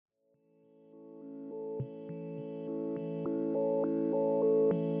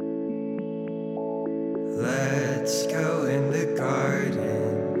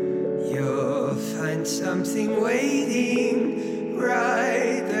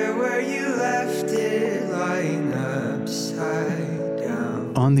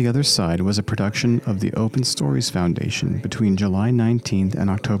On the Other Side was a production of the Open Stories Foundation between July 19th and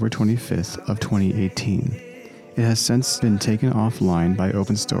October 25th of 2018. It has since been taken offline by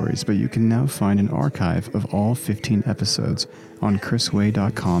Open Stories, but you can now find an archive of all 15 episodes on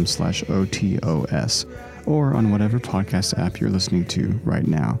chrisway.com/OTOS or on whatever podcast app you're listening to right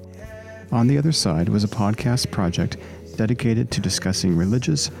now. On the Other Side was a podcast project dedicated to discussing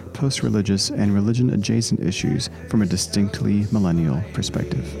religious, post-religious, and religion-adjacent issues from a distinctly millennial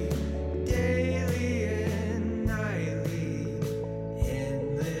perspective.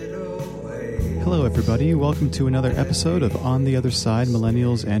 Hello, everybody. Welcome to another episode of On the Other Side,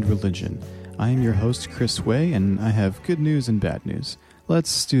 Millennials and Religion. I am your host, Chris Way, and I have good news and bad news.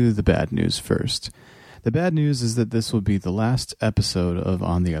 Let's do the bad news first. The bad news is that this will be the last episode of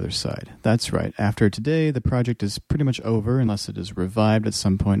On the Other Side. That's right. After today, the project is pretty much over unless it is revived at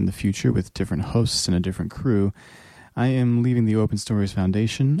some point in the future with different hosts and a different crew. I am leaving the Open Stories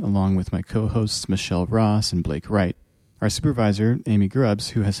Foundation along with my co-hosts Michelle Ross and Blake Wright. Our supervisor, Amy Grubbs,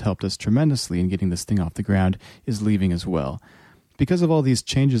 who has helped us tremendously in getting this thing off the ground, is leaving as well. Because of all these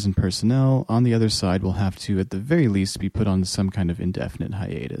changes in personnel, On the Other Side will have to, at the very least, be put on some kind of indefinite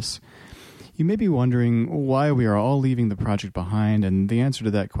hiatus. You may be wondering why we are all leaving the project behind, and the answer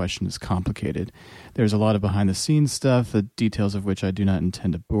to that question is complicated. There's a lot of behind-the-scenes stuff, the details of which I do not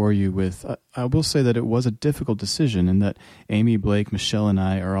intend to bore you with. I will say that it was a difficult decision, and that Amy, Blake, Michelle, and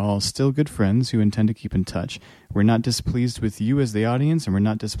I are all still good friends who intend to keep in touch. We're not displeased with you as the audience, and we're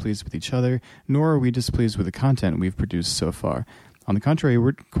not displeased with each other, nor are we displeased with the content we've produced so far. On the contrary,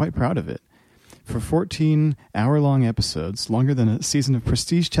 we're quite proud of it. For 14 hour-long episodes, longer than a season of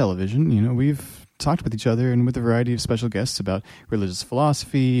prestige television, we've talked with each other and with a variety of special guests about religious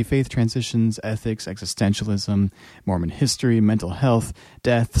philosophy, faith transitions, ethics, existentialism, Mormon history, mental health,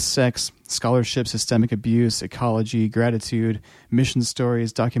 death, sex, scholarship, systemic abuse, ecology, gratitude, mission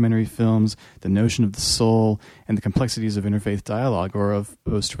stories, documentary films, the notion of the soul, and the complexities of interfaith dialogue or of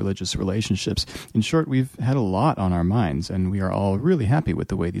post-religious relationships. In short, we've had a lot on our minds, and we are all really happy with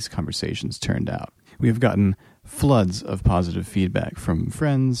the way these conversations turned out. We have gotten floods of positive feedback from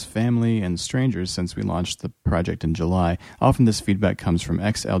friends, family, and strangers since we launched the project in July. Often this feedback comes from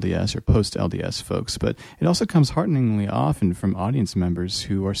ex-LDS or post-LDS folks, but it also comes hearteningly often from audience members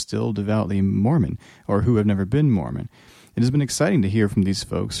who are still devoutly Mormon or who have never been Mormon. It has been exciting to hear from these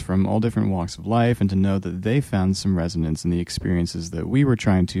folks from all different walks of life and to know that they found some resonance in the experiences that we were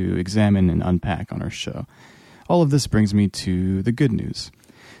trying to examine and unpack on our show. All of this brings me to the good news.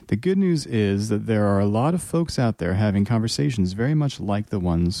 The good news is that there are a lot of folks out there having conversations very much like the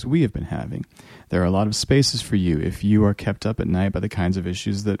ones we have been having. There are a lot of spaces for you if you are kept up at night by the kinds of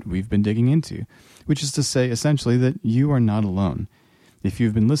issues that we've been digging into, which is to say, essentially, that you are not alone. If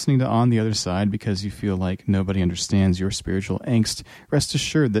you've been listening to On the Other Side because you feel like nobody understands your spiritual angst, rest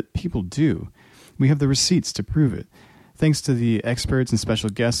assured that people do. We have the receipts to prove it. Thanks to the experts and special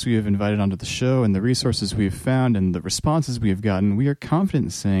guests we have invited onto the show and the resources we have found and the responses we have gotten, we are confident in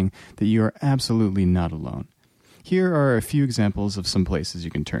saying that you are absolutely not alone. Here are a few examples of some places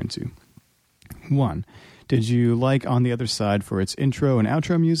you can turn to. 1. Did you like On the Other Side for its intro and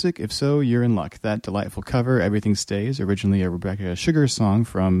outro music? If so, you're in luck. That delightful cover, Everything Stays, originally a Rebecca Sugar song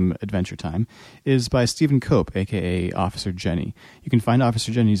from Adventure Time, is by Stephen Cope, a.k.a. Officer Jenny. You can find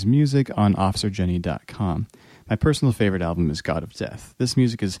Officer Jenny's music on officerjenny.com. My personal favorite album is God of Death. This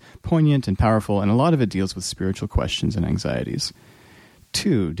music is poignant and powerful, and a lot of it deals with spiritual questions and anxieties.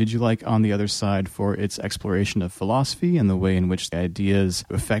 2. Did you like On the Other Side for its exploration of philosophy and the way in which the ideas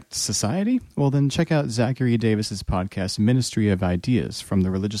affect society? Well, then check out Zachary Davis's podcast, Ministry of Ideas, from the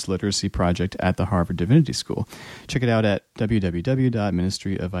Religious Literacy Project at the Harvard Divinity School. Check it out at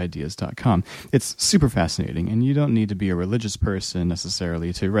www.ministryofideas.com. It's super fascinating, and you don't need to be a religious person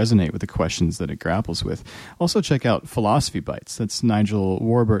necessarily to resonate with the questions that it grapples with. Also check out Philosophy Bites. That's Nigel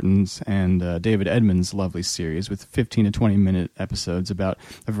Warburton's and David Edmonds' lovely series with 15 to 20-minute episodes about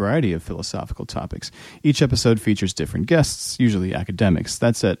a variety of philosophical topics. Each episode features different guests, usually academics.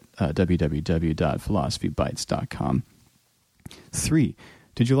 That's at www.philosophybites.com. 3.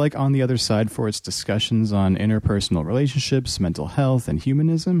 Did you like On the Other Side for its discussions on interpersonal relationships, mental health, and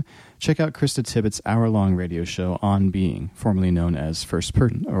humanism? Check out Krista Tippett's hour-long radio show On Being, formerly known as First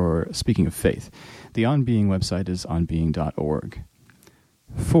Person, or Speaking of Faith. The On Being website is onbeing.org.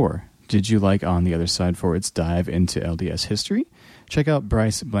 4. Did you like On the Other Side for its dive into LDS history? Check out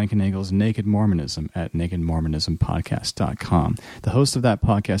Bryce Blankenagle's Naked Mormonism at nakedmormonismpodcast.com. The host of that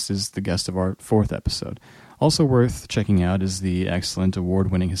podcast is the guest of our 4th episode. Also worth checking out is the excellent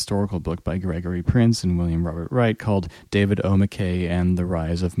award-winning historical book by Gregory Prince and William Robert Wright called David O. McKay and the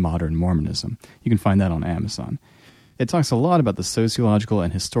Rise of Modern Mormonism. You can find that on Amazon. It talks a lot about the sociological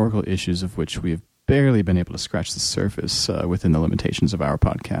and historical issues of which we have barely been able to scratch the surface within the limitations of our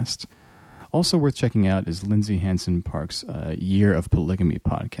podcast. Also worth checking out is Lindsay Hansen Park's Year of Polygamy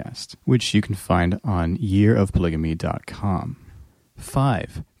podcast, which you can find on yearofpolygamy.com.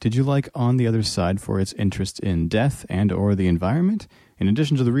 5. Did you like On the Other Side for its interest in death and or the environment? In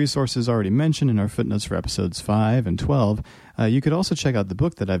addition to the resources already mentioned in our footnotes for episodes 5 and 12, you could also check out the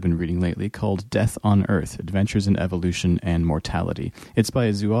book that I've been reading lately called Death on Earth, Adventures in Evolution and Mortality. It's by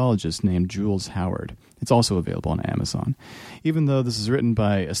a zoologist named Jules Howard. It's also available on Amazon. Even though this is written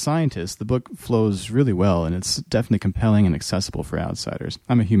by a scientist, the book flows really well, and it's definitely compelling and accessible for outsiders.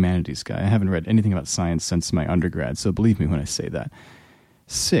 I'm a humanities guy. I haven't read anything about science since my undergrad, so believe me when I say that.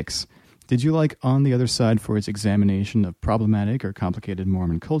 6. Did you like On the Other Side for its examination of problematic or complicated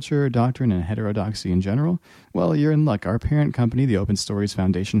Mormon culture, doctrine, and heterodoxy in general? Well, you're in luck. Our parent company, the Open Stories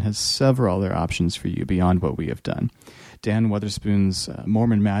Foundation, has several other options for you beyond what we have done. Dan Weatherspoon's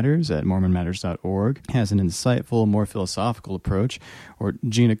Mormon Matters at mormonmatters.org has an insightful, more philosophical approach, or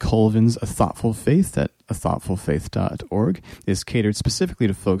Gina Colvin's A Thoughtful Faith at athoughtfulfaith.org is catered specifically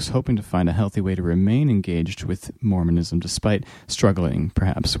to folks hoping to find a healthy way to remain engaged with Mormonism despite struggling,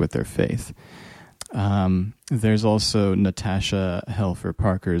 perhaps, with their faith. There's also Natasha Helfer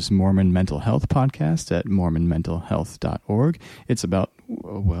Parker's Mormon Mental Health podcast at mormonmentalhealth.org. It's about,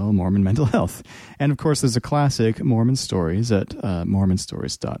 well, Mormon mental health. And of course, there's a classic, Mormon Stories at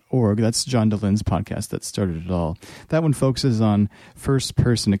mormonstories.org. That's John DeLynne's podcast that started it all. That one focuses on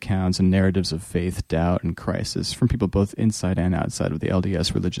first-person accounts and narratives of faith, doubt, and crisis from people both inside and outside of the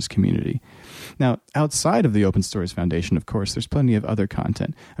LDS religious community. Now, outside of the Open Stories Foundation, of course, there's plenty of other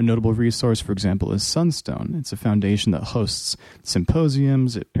content. A notable resource, for example, is Sunstone. It's a foundation that hosts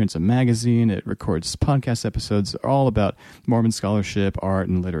symposiums, it prints a magazine, it records podcast episodes, all about Mormon scholarship, art,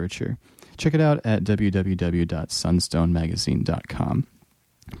 and literature. Check it out at www.sunstonemagazine.com.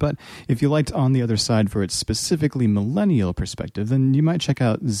 But if you liked On the Other Side for its specifically millennial perspective, then you might check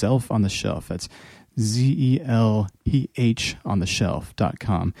out Zelph on the Shelf. That's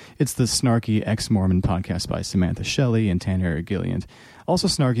zelphontheshelf.com. It's the snarky ex-Mormon podcast by Samantha Shelley and Tanner Gilliand. Also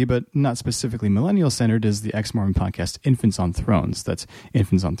snarky, but not specifically millennial-centered, is the ex-Mormon podcast Infants on Thrones. That's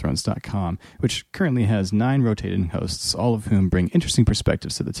infantsonthrones.com, which currently has 9 rotating hosts, all of whom bring interesting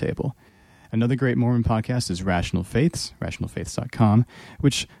perspectives to the table. Another great Mormon podcast is Rational Faiths, rationalfaiths.com,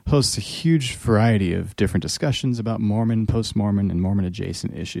 which hosts a huge variety of different discussions about Mormon, post-Mormon, and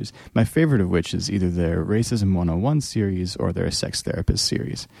Mormon-adjacent issues, my favorite of which is either their Racism 101 series or their Sex Therapist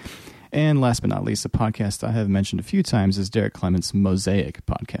series. And last but not least, a podcast I have mentioned a few times is Derek Clement's Mosaic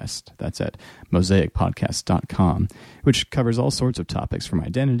podcast. That's at mosaicpodcast.com, which covers all sorts of topics from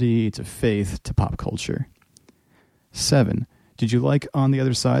identity to faith to pop culture. 7. Did you like On the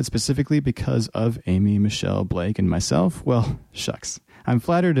Other Side specifically because of Amy, Michelle, Blake, and myself? Well, shucks. I'm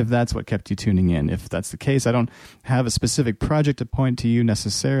flattered if that's what kept you tuning in. If that's the case, I don't have a specific project to point to you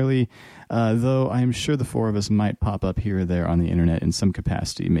necessarily, though I'm sure the 4 of us might pop up here or there on the internet in some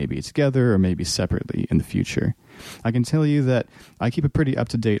capacity, maybe together or maybe separately in the future. I can tell you that I keep a pretty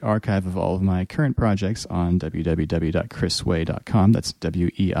up-to-date archive of all of my current projects on www.chrisway.com. That's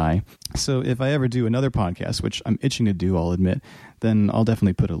WEI. So if I ever do another podcast, which I'm itching to do, I'll admit, then I'll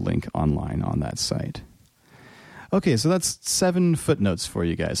definitely put a link online on that site. Okay, so that's 7 footnotes for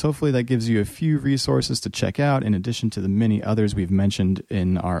you guys. Hopefully that gives you a few resources to check out in addition to the many others we've mentioned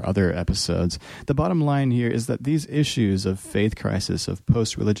in our other episodes. The bottom line here is that these issues of faith crisis, of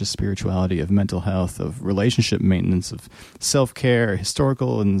post-religious spirituality, of mental health, of relationship maintenance, of self-care,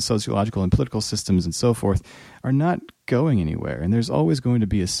 historical and sociological and political systems, and so forth, are not going anywhere, and there's always going to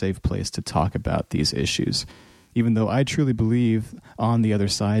be a safe place to talk about these issues. Even though I truly believe On the Other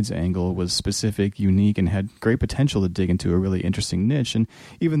Side's angle was specific, unique, and had great potential to dig into a really interesting niche, and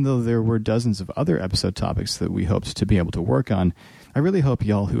even though there were dozens of other episode topics that we hoped to be able to work on, I really hope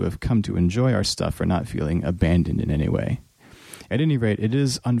y'all who have come to enjoy our stuff are not feeling abandoned in any way. At any rate, it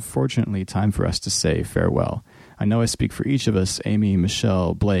is unfortunately time for us to say farewell. I know I speak for each of us, Amy,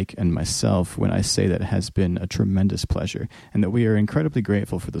 Michelle, Blake, and myself, when I say that it has been a tremendous pleasure, and that we are incredibly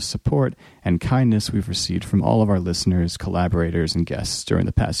grateful for the support and kindness we've received from all of our listeners, collaborators, and guests during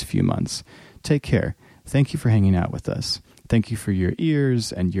the past few months. Take care. Thank you for hanging out with us. Thank you for your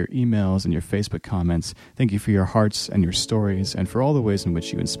ears and your emails and your Facebook comments. Thank you for your hearts and your stories, and for all the ways in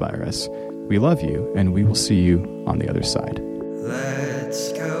which you inspire us. We love you, and we will see you on the other side.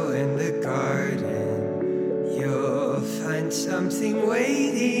 Let's go in the garden. You'll find something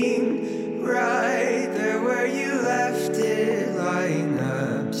waiting right there where you left it, lying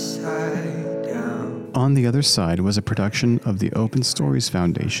upside down. On the Other Side was a production of the Open Stories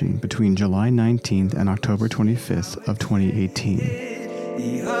Foundation between July 19th and October 25th of 2018.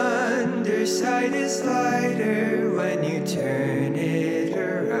 The underside is lighter when you turn it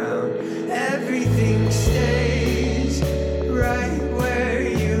around. Everything stays right where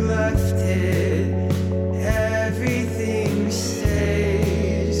you left it. Everything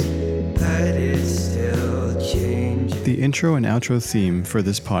stays, but it's still changing. The intro and outro theme for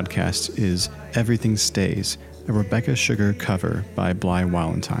this podcast is Everything Stays, a Rebecca Sugar cover by Bly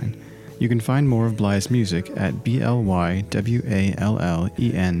Wallentine. You can find more of Bly's music at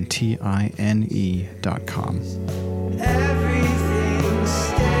blywallentine.com.